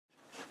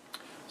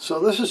So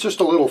this is just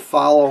a little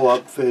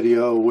follow-up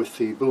video with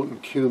the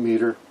Boonton Q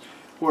meter,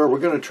 where we're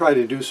going to try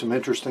to do some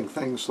interesting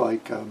things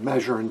like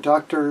measure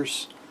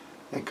inductors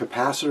and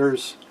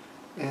capacitors,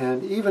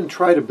 and even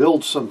try to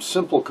build some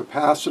simple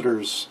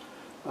capacitors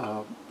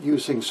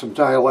using some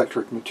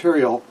dielectric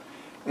material,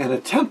 and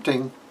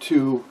attempting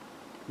to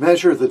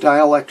measure the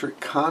dielectric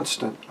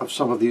constant of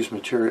some of these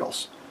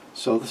materials.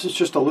 So this is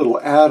just a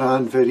little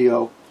add-on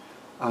video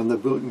on the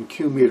Boonton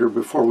Q meter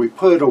before we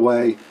put it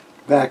away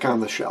back on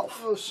the shelf.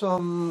 So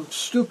some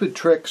stupid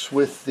tricks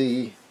with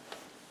the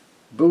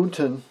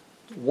Boonton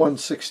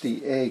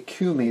 160A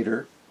Q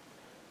meter.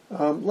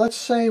 Let's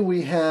say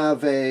we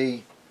have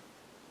a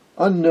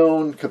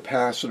unknown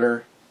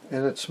capacitor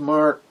and it's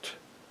marked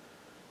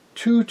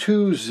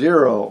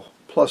 220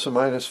 plus or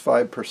minus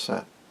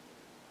 5%.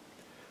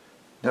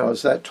 Now,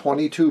 is that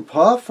 22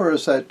 puff or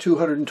is that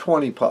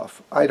 220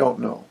 puff? I don't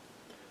know.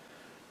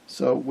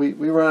 So we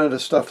run into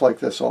stuff like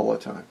this all the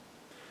time.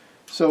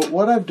 So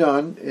what I've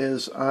done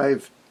is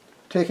I've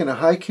taken a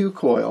high Q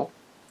coil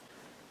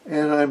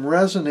and I'm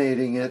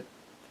resonating it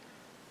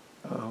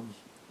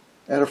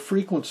at a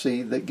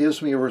frequency that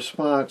gives me a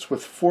response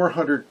with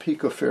 400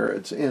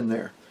 picofarads in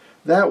there.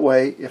 That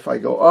way, if I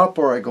go up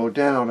or I go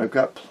down, I've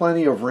got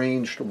plenty of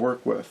range to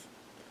work with.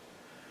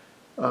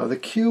 The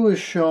Q is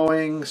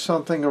showing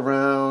something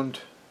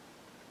around,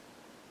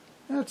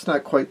 it's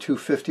not quite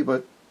 250,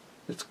 but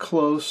it's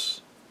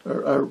close,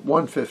 or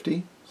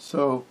 150.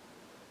 So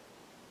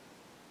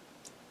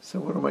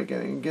what am I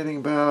getting? I'm getting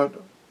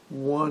about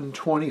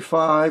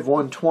 125,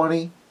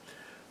 120.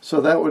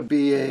 So that would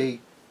be a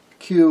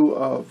Q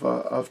of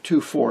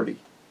 240.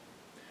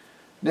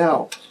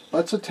 Now,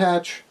 let's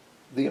attach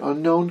the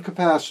unknown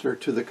capacitor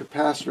to the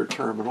capacitor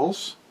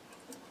terminals.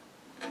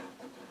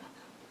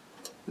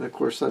 And of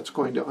course that's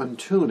going to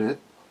untune it.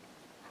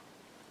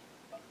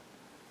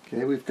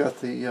 Okay, we've got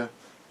the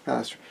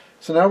capacitor.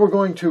 So now we're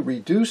going to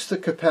reduce the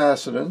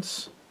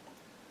capacitance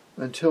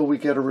until we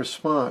get a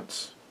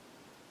response.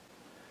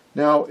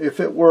 Now, if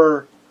it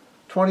were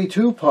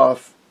 22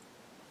 puff,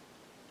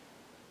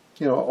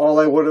 all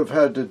I would have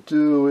had to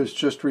do is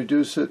just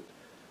reduce it,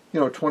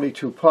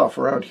 22 puff.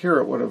 Around here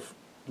it would have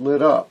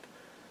lit up.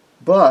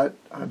 But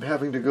I'm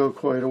having to go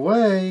quite a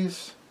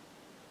ways,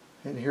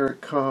 and here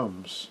it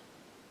comes.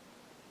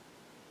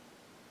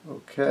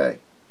 Okay,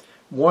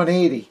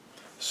 180.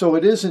 So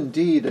it is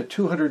indeed a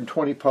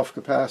 220 puff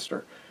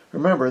capacitor.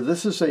 Remember,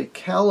 this is a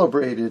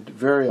calibrated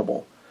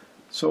variable,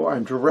 so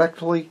I'm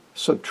directly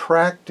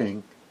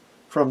subtracting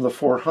from the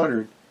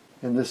 400,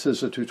 and this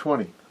is a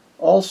 220.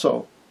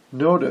 Also,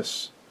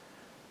 notice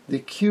the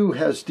Q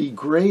has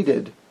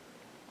degraded,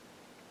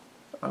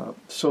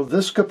 so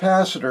this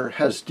capacitor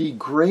has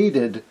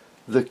degraded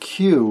the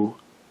Q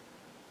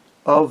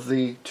of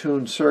the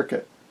tuned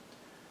circuit.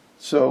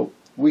 So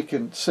we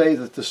can say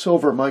that the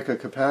silver mica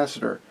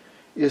capacitor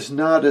is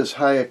not as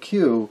high a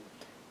Q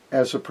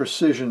as a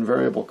precision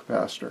variable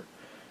capacitor.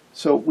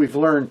 So we've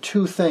learned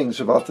two things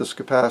about this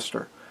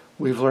capacitor.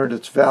 We've learned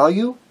its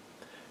value,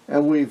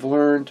 and we've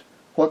learned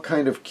what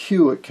kind of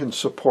Q it can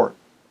support.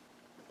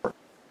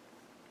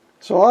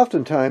 So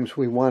oftentimes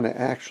we want to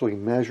actually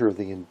measure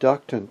the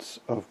inductance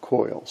of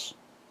coils.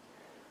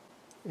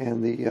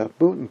 And the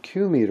Boonton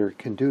Q meter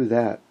can do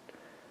that.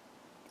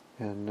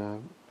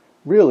 And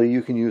really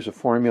you can use a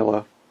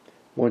formula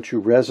once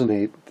you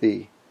resonate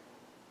the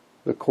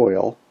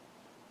coil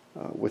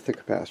with the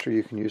capacitor.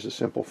 You can use a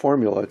simple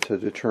formula to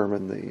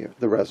determine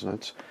the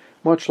resonance,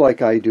 much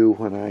like I do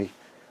when I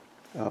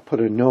put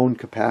a known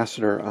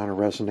capacitor on a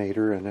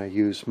resonator and I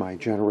use my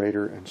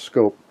generator and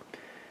scope,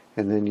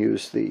 and then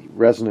use the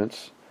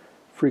resonance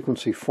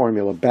frequency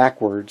formula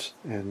backwards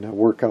and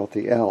work out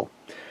the L.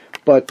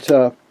 But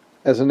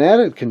as an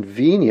added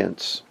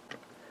convenience,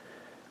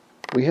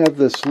 we have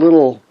this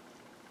little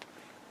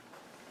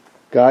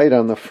guide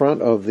on the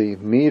front of the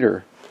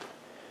meter,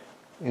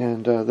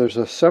 and there's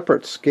a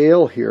separate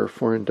scale here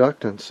for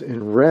inductance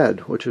in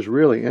red, which is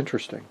really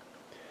interesting.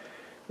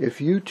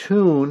 If you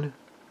tune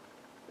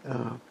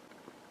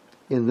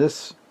in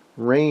this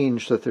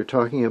range that they're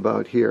talking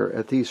about here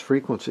at these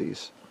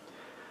frequencies,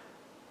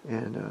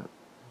 and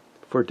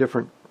for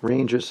different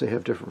ranges they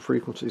have different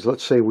frequencies.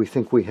 Let's say we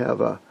think we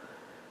have a,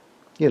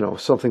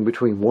 something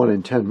between 1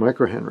 and 10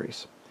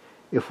 microhenries.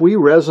 If we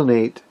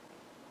resonate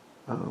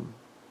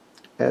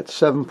at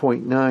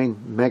 7.9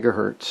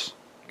 megahertz,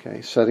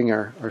 okay, setting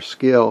our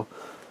scale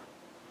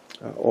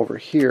over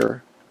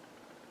here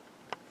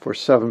for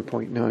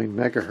 7.9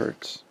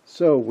 megahertz.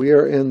 So we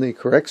are in the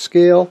correct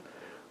scale.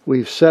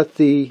 We've set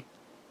the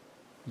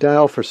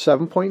dial for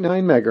 7.9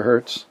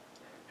 megahertz.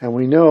 And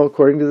we know,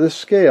 according to this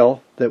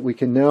scale, that we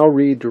can now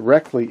read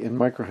directly in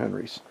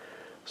microhenries.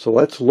 So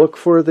let's look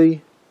for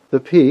the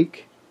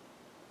peak.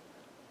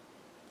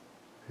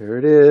 There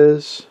it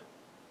is.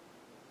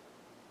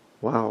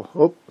 Wow.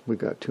 Oh, we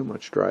got too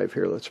much drive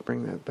here. Let's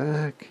bring that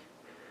back.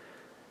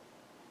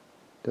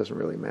 Doesn't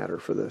really matter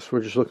for this.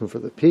 We're just looking for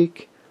the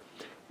peak.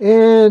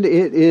 And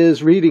it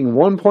is reading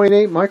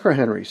 1.8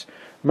 microhenries.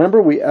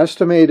 Remember, we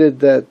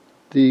estimated that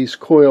these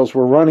coils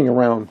were running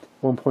around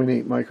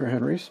 1.8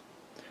 microhenries.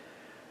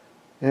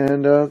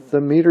 And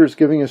the meter is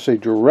giving us a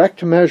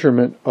direct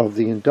measurement of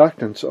the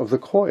inductance of the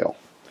coil.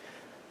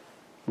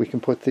 We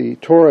can put the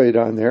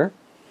toroid on there,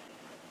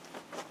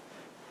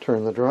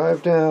 turn the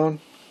drive down,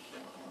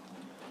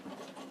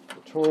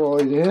 the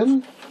toroid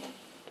in,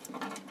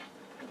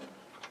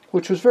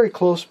 which was very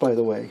close, by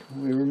the way.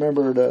 We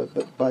remembered,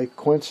 by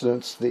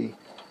coincidence, the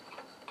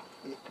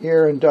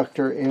air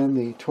inductor and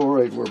the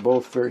toroid were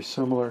both very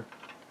similar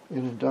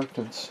in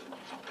inductance.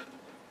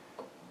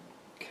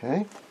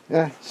 Okay,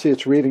 yeah, see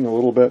it's reading a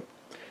little bit.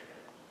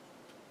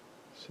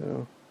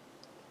 So,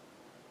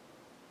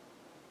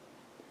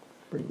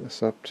 bring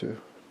this up to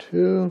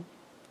 2.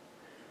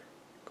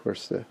 Of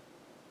course,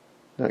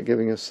 not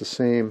giving us the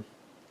same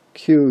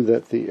Q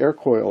that the air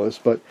coil is,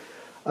 but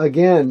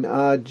again,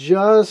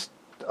 just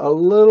a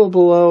little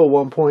below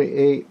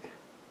 1.8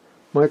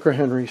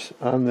 microhenries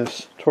on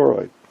this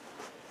toroid.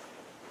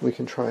 We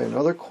can try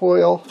another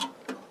coil.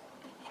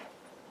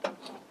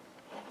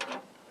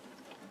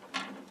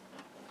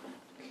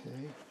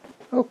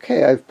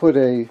 Okay, I've put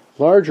a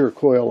larger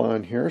coil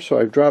on here, so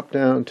I've dropped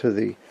down to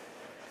the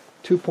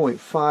 2.5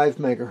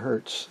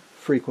 megahertz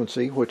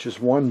frequency, which is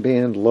one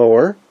band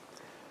lower.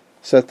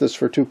 Set this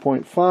for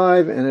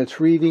 2.5, and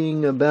it's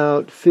reading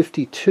about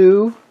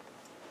 52.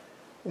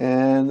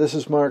 And this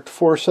is marked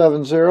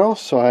 470,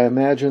 so I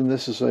imagine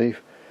this is a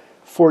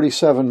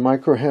 47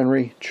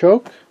 microhenry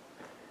choke.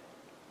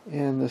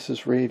 And this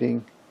is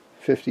reading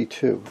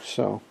 52,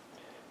 so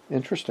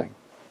interesting.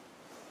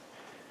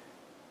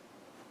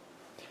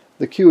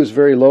 The Q is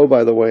very low,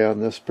 by the way,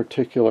 on this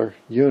particular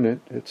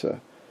unit. It's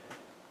a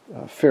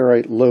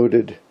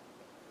ferrite-loaded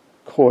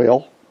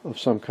coil of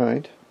some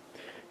kind.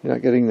 You're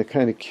not getting the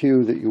kind of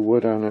Q that you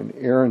would on an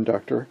air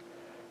inductor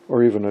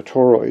or even a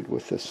toroid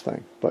with this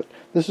thing. But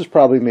this is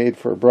probably made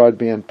for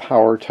broadband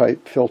power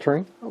type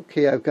filtering.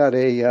 Okay, I've got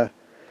a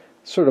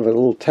sort of a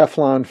little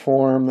Teflon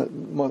form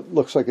that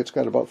looks like it's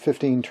got about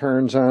 15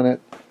 turns on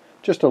it.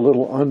 Just a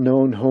little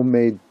unknown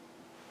homemade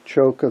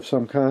choke of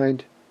some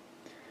kind.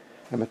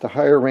 I'm at the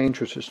higher range,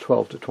 which is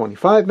 12 to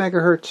 25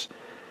 megahertz,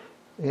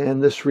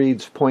 and this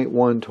reads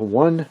 0.1 to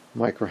 1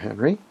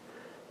 microhenry,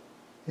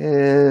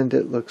 and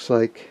it looks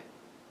like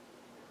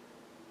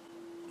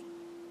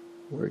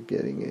we're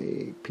getting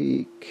a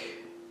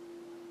peak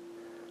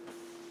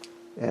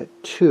at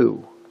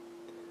 2.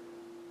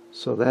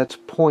 So that's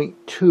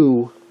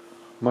 0.2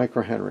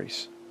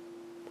 microhenries.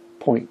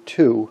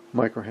 0.2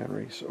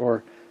 microhenries,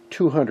 or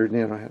 200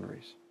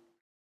 nanohenries.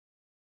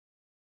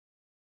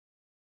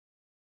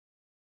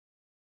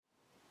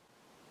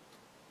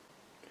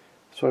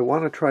 So I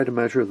want to try to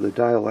measure the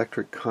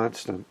dielectric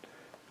constant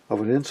of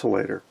an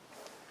insulator,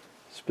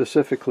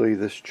 specifically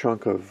this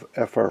chunk of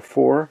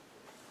FR4,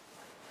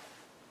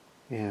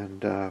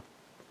 and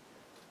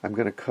I'm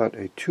going to cut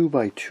a 2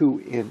 by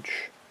 2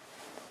 inch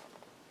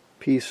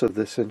piece of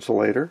this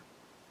insulator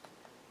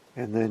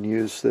and then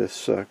use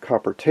this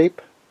copper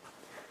tape,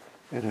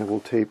 and I will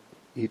tape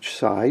each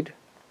side,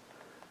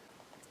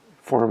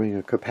 forming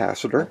a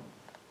capacitor,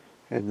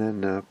 and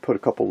then put a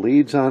couple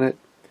leads on it,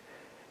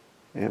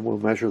 and we'll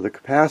measure the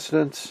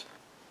capacitance,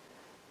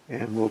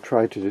 and we'll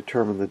try to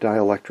determine the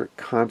dielectric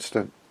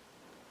constant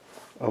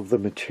of the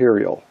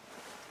material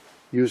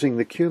using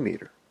the Q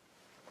meter.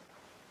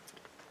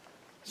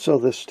 So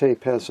this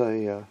tape has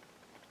an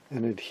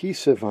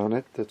adhesive on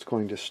it that's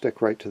going to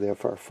stick right to the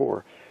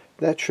FR4.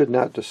 That should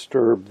not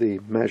disturb the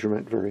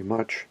measurement very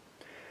much.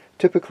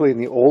 Typically in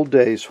the old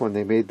days when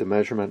they made the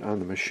measurement on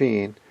the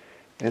machine,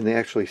 and they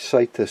actually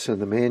cite this in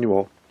the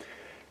manual,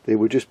 they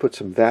would just put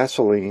some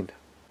Vaseline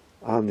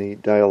on the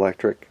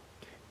dielectric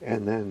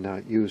and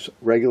then use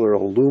regular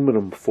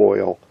aluminum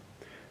foil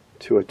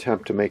to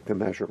attempt to make the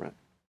measurement.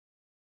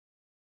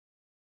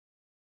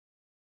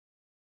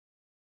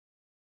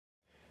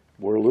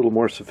 We're a little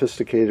more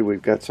sophisticated.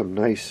 We've got some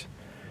nice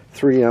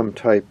 3M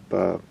type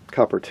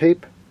copper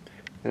tape,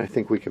 and I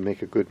think we can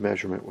make a good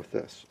measurement with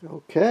this.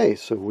 Okay,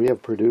 so we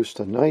have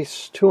produced a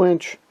nice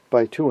 2-inch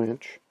by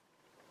 2-inch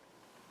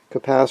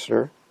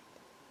capacitor,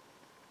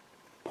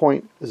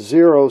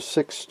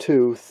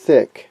 0.062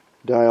 thick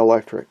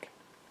dielectric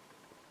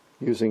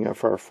using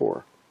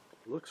FR4.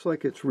 Looks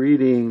like it's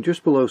reading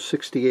just below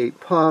 68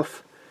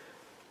 puff.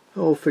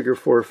 Figure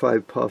 4 or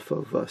 5 puff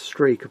of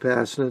stray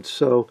capacitance.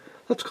 So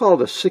let's call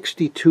it a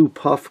 62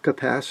 puff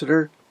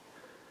capacitor.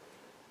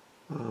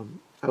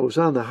 I was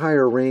on the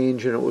higher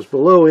range and it was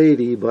below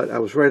 80, but I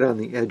was right on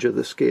the edge of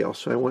the scale.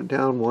 So I went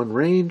down one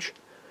range,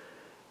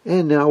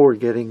 and now we're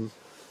getting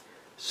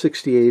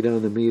 68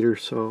 on the meter.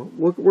 So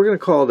we're going to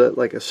call it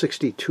like a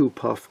 62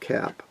 puff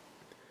cap.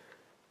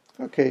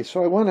 Okay,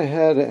 so I went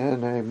ahead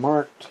and I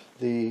marked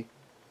the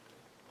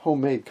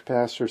homemade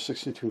capacitor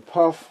 62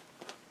 puff,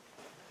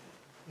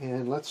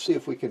 and let's see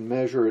if we can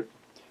measure it.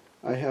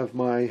 I have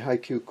my high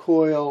Q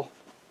coil,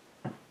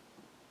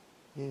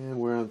 and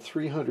we're on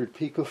 300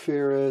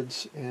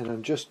 picofarads, and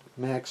I'm just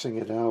maxing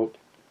it out.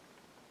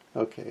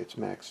 Okay, it's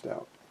maxed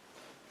out.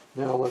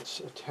 Now let's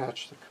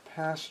attach the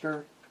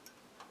capacitor.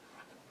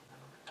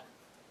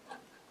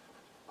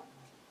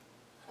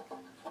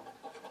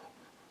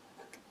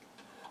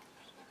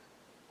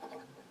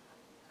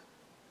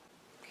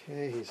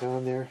 Okay, he's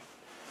on there.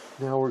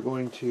 Now we're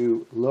going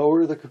to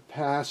lower the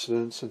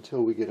capacitance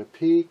until we get a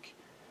peak.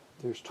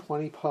 There's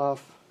 20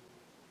 puff,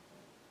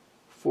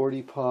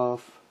 40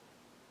 puff,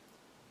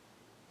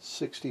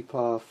 60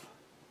 puff.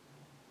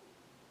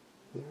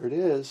 There it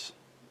is.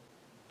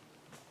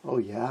 Oh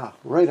yeah,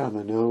 right on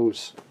the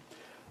nose.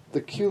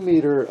 The Q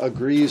meter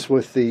agrees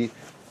with the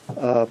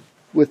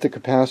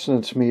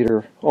capacitance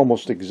meter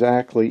almost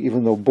exactly,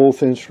 even though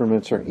both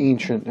instruments are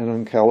ancient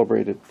and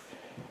uncalibrated.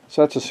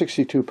 So that's a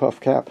 62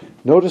 puff cap.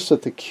 Notice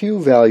that the Q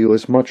value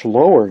is much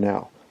lower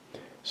now.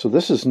 So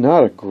this is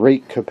not a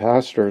great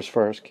capacitor as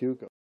far as Q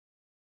goes.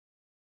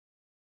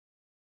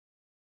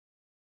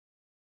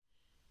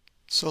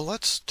 So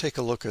let's take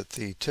a look at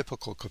the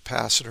typical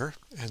capacitor,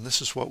 and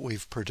this is what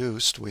we've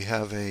produced. We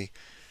have a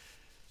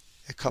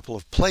couple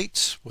of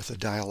plates with a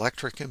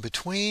dielectric in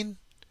between.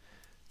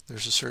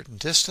 There's a certain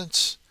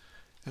distance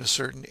and a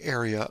certain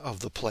area of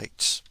the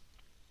plates.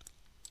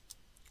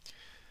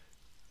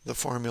 The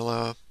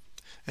formula,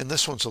 and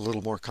this one's a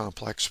little more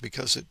complex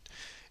because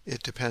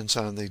it depends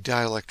on the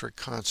dielectric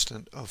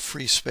constant of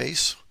free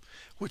space,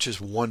 which is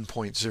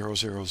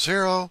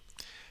 1.000,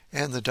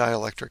 and the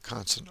dielectric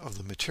constant of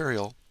the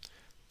material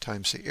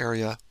times the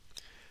area,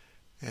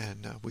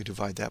 and we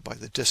divide that by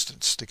the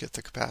distance to get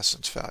the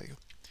capacitance value.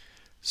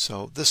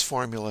 So this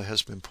formula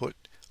has been put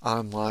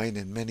online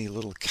in many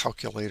little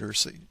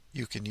calculators that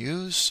you can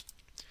use,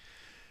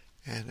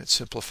 and it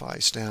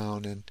simplifies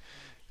down, and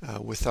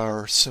with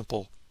our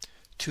simple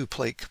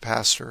two-plate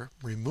capacitor,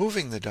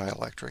 removing the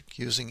dielectric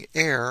using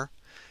air,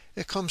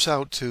 it comes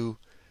out to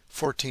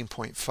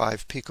 14.5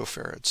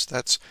 picofarads.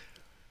 That's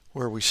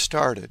where we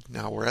started.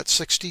 Now we're at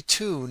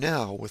 62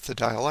 now with the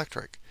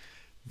dielectric,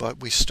 but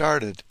we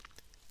started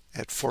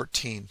at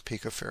 14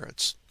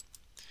 picofarads.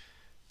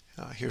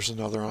 Here's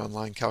another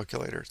online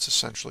calculator. It's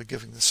essentially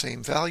giving the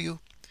same value,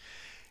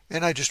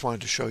 and I just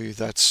wanted to show you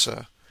that's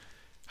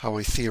how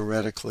we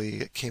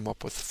theoretically came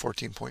up with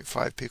 14.5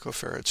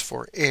 picofarads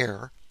for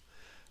air.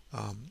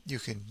 You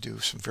can do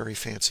some very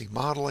fancy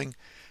modeling,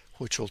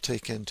 which will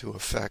take into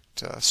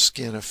effect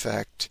skin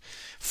effect,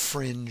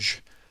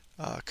 fringe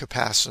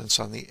capacitance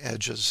on the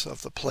edges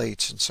of the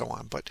plates, and so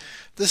on. But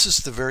this is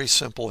the very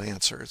simple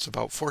answer. It's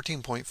about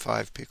 14.5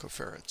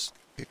 picofarads.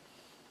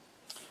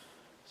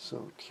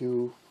 So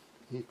Q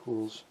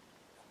equals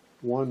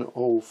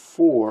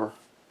 104.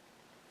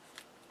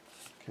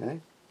 Okay.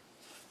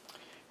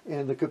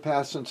 And the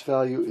capacitance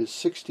value is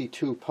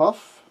 62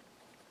 puff.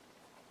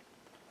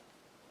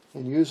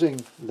 And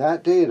using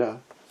that data,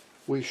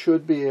 we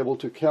should be able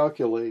to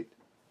calculate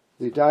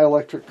the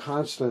dielectric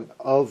constant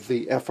of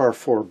the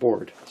FR4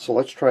 board. So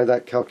let's try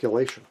that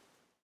calculation.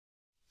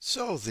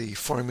 So the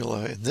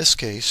formula in this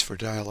case for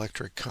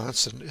dielectric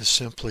constant is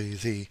simply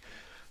the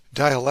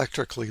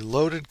dielectrically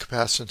loaded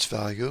capacitance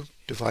value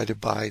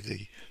divided by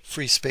the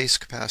free space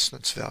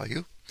capacitance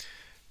value.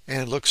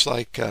 And it looks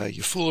like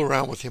you fool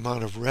around with the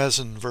amount of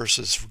resin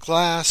versus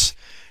glass,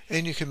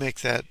 and you can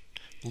make that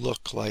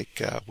look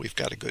like we've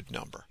got a good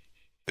number.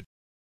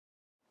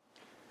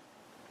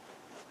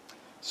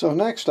 So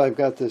next I've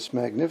got this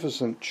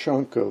magnificent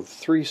chunk of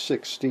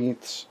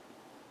 3/16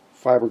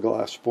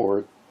 fiberglass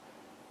board.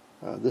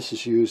 This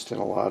is used in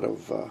a lot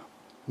of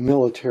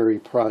military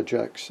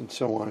projects and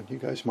so on. You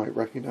guys might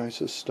recognize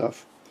this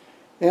stuff.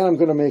 And I'm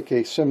going to make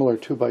a similar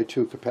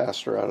 2x2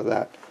 capacitor out of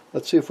that.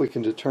 Let's see if we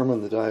can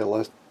determine the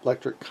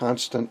dielectric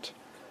constant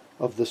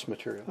of this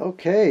material.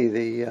 Okay,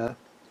 the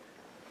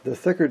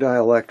thicker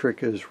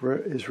dielectric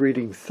is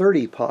reading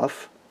 30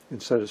 puff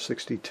instead of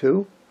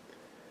 62.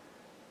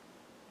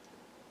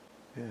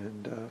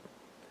 And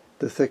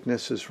the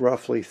thickness is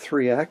roughly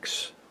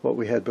 3x what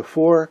we had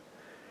before.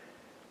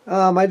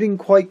 I didn't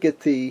quite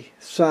get the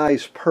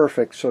size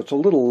perfect, so it's a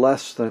little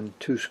less than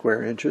 2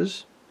 square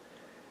inches.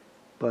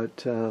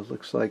 But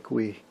looks like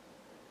we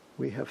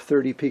have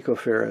 30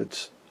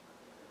 picofarads.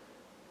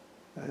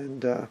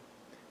 And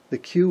the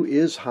Q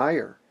is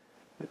higher.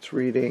 It's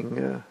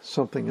reading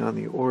something on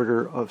the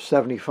order of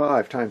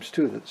 75 times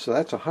 2, so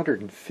that's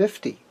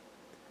 150.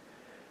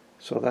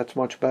 So that's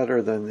much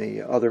better than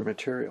the other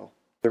material.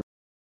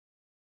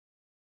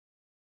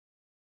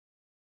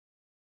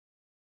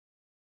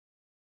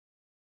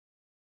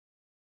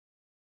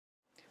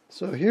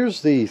 So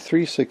here's the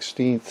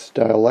 3/16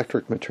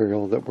 dielectric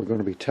material that we're going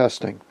to be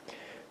testing.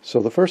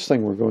 So the first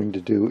thing we're going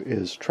to do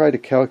is try to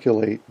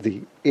calculate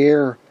the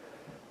air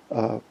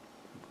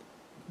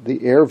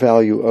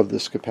value of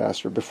this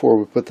capacitor before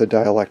we put the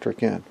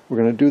dielectric in. We're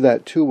going to do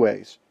that two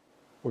ways.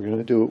 We're going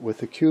to do it with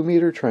the Q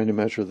meter, trying to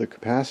measure the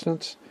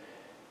capacitance,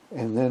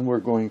 and then we're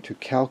going to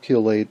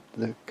calculate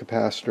the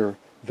capacitor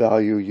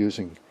value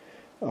using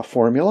a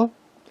formula,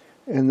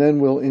 and then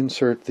we'll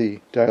insert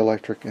the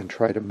dielectric and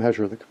try to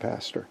measure the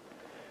capacitor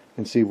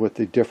and see what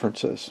the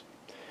difference is.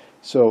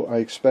 So I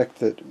expect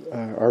that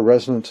our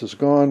resonance is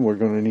gone. We're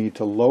going to need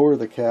to lower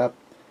the cap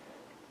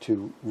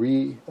to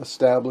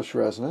re-establish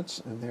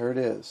resonance, and there it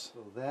is.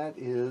 So that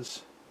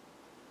is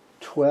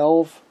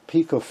 12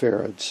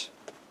 picofarads.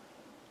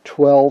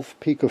 12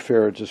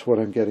 picofarads is what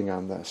I'm getting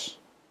on this.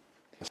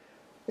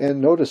 And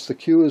notice the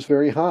Q is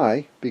very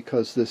high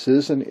because this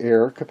is an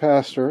air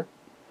capacitor.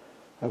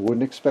 I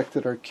wouldn't expect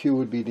that our Q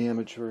would be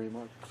damaged very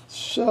much.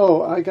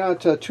 So I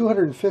got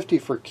 250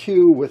 for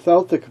Q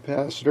without the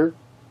capacitor,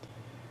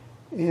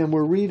 and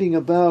we're reading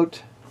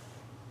about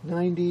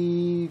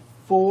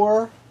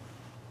 94,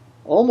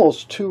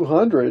 almost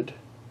 200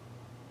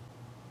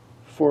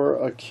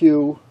 for a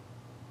Q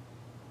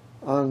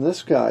on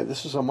this guy.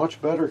 This is a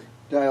much better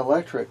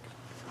dielectric.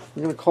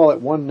 I'm going to call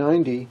it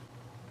 190.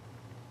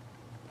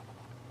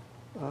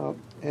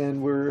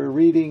 And we're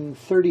reading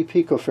 30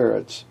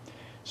 picofarads.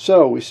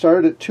 So we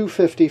started at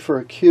 250 for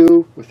a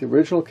Q with the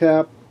original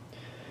cap.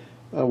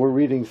 We're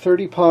reading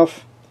 30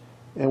 puff,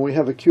 and we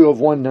have a Q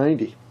of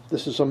 190.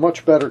 This is a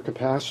much better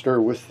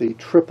capacitor with the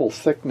triple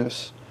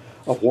thickness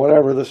of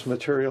whatever this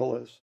material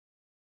is.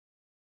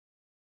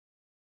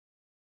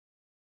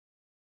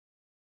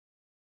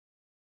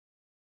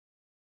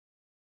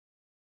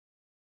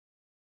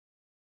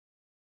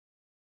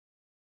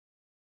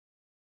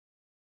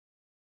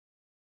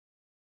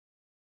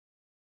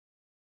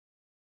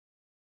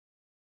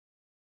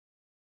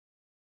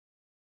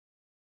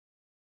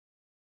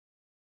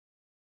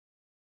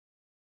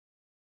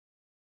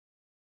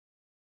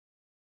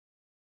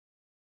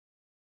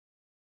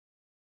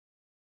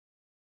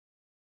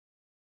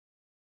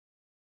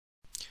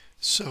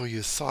 So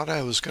you thought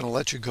I was going to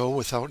let you go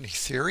without any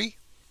theory?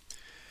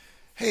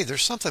 Hey,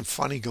 there's something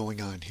funny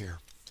going on here.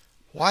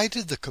 Why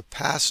did the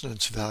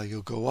capacitance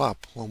value go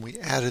up when we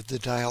added the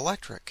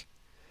dielectric?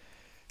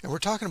 And we're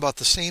talking about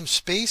the same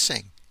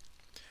spacing.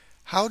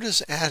 How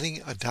does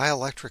adding a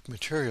dielectric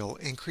material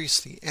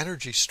increase the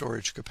energy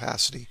storage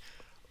capacity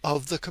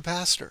of the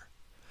capacitor?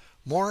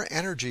 More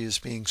energy is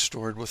being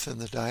stored within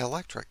the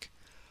dielectric.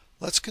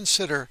 Let's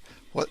consider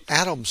what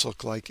atoms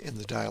look like in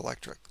the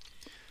dielectric.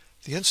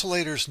 The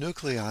insulator's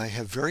nuclei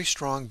have very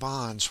strong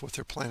bonds with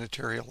their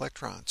planetary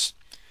electrons.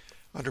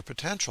 Under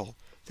potential,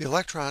 the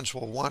electrons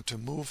will want to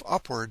move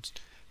upwards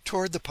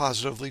toward the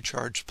positively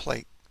charged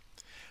plate.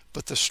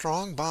 But the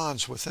strong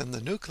bonds within the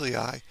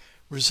nuclei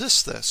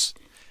resist this,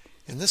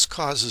 and this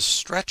causes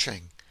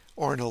stretching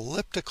or an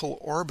elliptical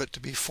orbit to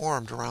be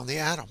formed around the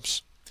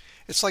atoms.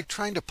 It's like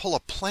trying to pull a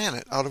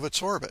planet out of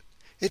its orbit.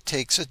 It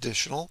takes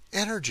additional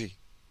energy.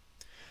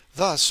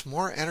 Thus,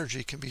 more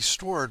energy can be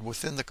stored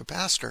within the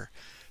capacitor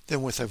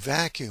than with a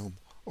vacuum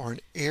or an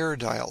air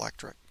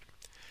dielectric.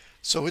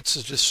 So it's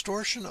a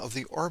distortion of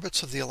the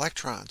orbits of the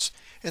electrons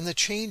and the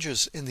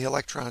changes in the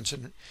electrons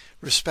in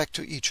respect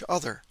to each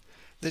other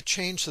that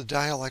change the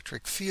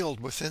dielectric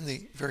field within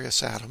the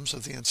various atoms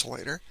of the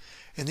insulator,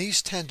 and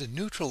these tend to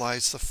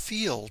neutralize the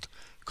field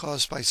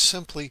caused by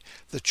simply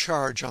the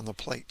charge on the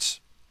plates.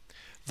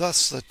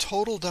 Thus, the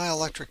total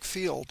dielectric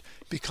field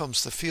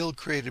becomes the field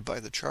created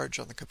by the charge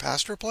on the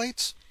capacitor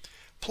plates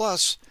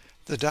plus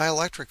the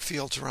dielectric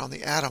fields around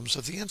the atoms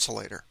of the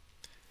insulator.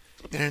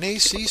 In an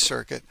AC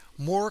circuit,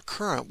 more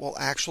current will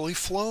actually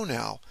flow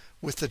now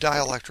with the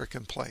dielectric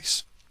in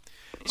place.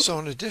 So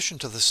in addition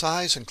to the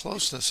size and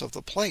closeness of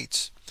the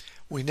plates,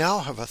 we now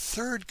have a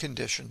third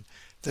condition.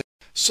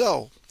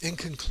 So, in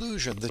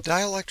conclusion, the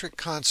dielectric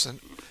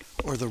constant,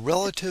 or the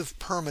relative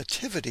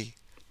permittivity,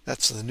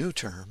 that's the new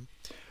term,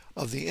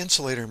 of the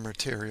insulator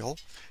material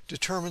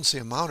determines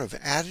the amount of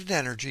added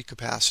energy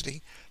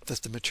capacity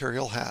that the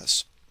material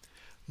has.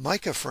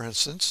 Mica, for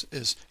instance,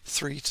 is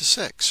 3 to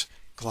 6.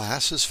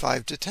 Glass is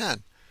 5 to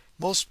 10.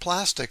 Most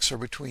plastics are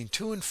between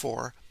 2 and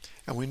 4,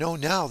 and we know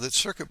now that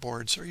circuit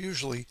boards are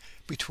usually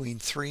between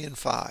 3 and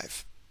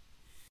 5.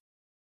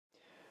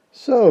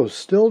 So,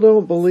 still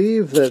don't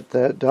believe that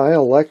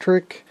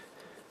dielectric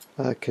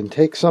can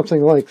take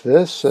something like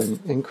this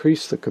and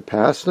increase the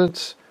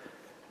capacitance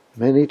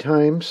many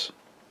times?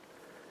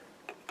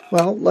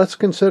 Well, let's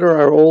consider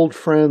our old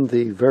friend,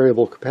 the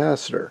variable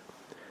capacitor.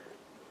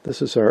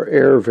 This is our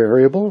air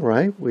variable,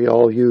 right? We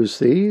all use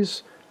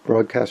these.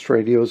 Broadcast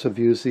radios have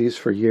used these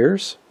for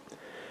years.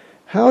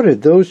 How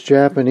did those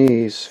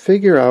Japanese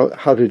figure out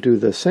how to do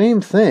the same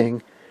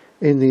thing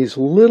in these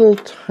little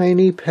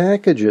tiny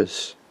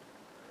packages?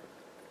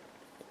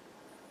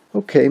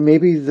 Okay,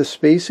 maybe the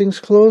spacing's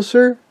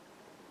closer?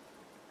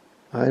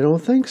 I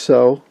don't think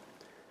so.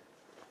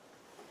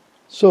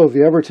 So have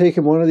you ever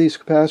taken one of these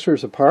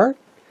capacitors apart?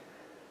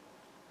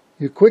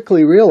 You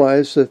quickly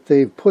realize that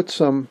they've put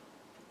some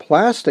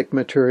plastic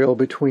material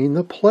between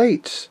the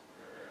plates.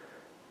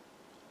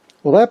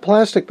 Well, that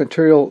plastic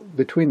material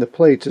between the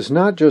plates is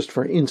not just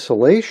for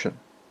insulation.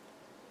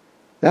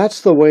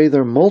 That's the way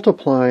they're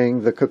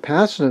multiplying the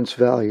capacitance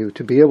value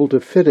to be able to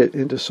fit it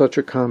into such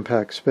a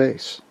compact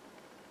space.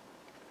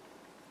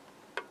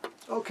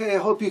 Okay, I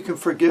hope you can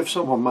forgive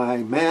some of my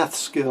math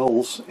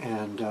skills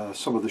and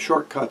some of the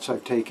shortcuts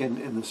I've taken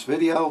in this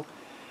video.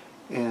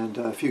 And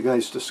if you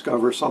guys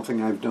discover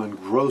something I've done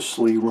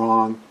grossly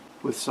wrong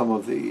with some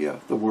of the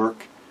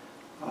work,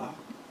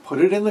 put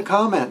it in the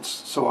comments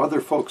so other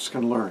folks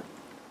can learn.